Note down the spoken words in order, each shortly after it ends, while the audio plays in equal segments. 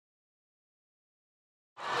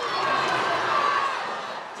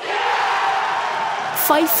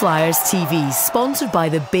Fife Flyers TV, sponsored by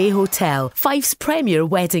the Bay Hotel, Fife's premier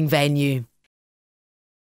wedding venue.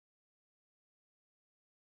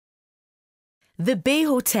 The Bay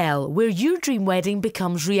Hotel, where your dream wedding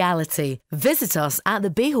becomes reality. Visit us at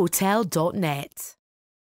thebayhotel.net.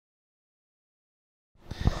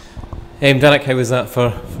 Danick, how was that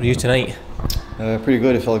for you tonight? Pretty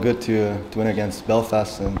good. It felt good to win against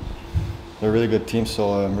Belfast, and they're a really good team,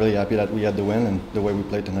 so I'm really happy that we had the win and the way we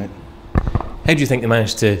played tonight. How do you think they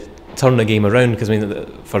managed to turn the game around? Because I mean,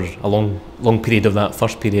 for a long period of that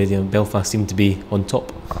first period, Belfast seemed to be on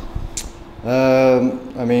top.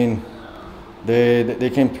 I mean,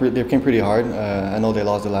 they came pretty hard. I know they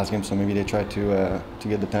lost the last game, so maybe they tried to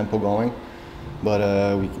get the tempo going, but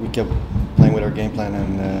we kept playing with our game plan,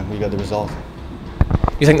 and we got the result.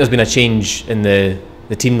 You think there's been a change in the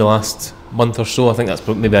team the last month or so? I think that's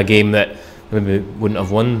maybe a game that maybe wouldn't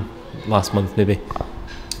have won last month, maybe.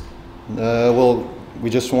 Well, we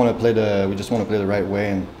just want to play the right way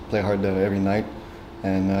and play hard every night,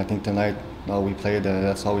 and I think tonight how we played,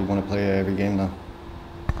 that's how we want to play every game now.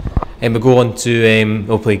 And we go on to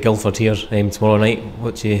we'll play Gauthier here tomorrow night.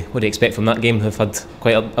 What do you expect from that game? They've had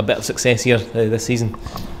quite a bit of success here this season.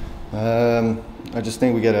 I just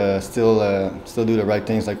think we gotta still do the right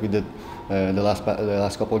things like we did the last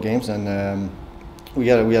couple of games, and we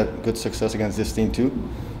had good success against this team too.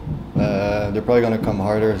 They're probably gonna come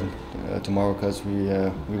harder tomorrow because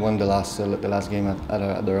we won the last game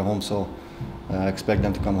at their home, so I expect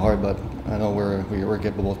them to come hard. But I know we're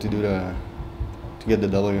capable to get the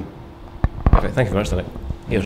W. Perfect. Thank you very much, Danick.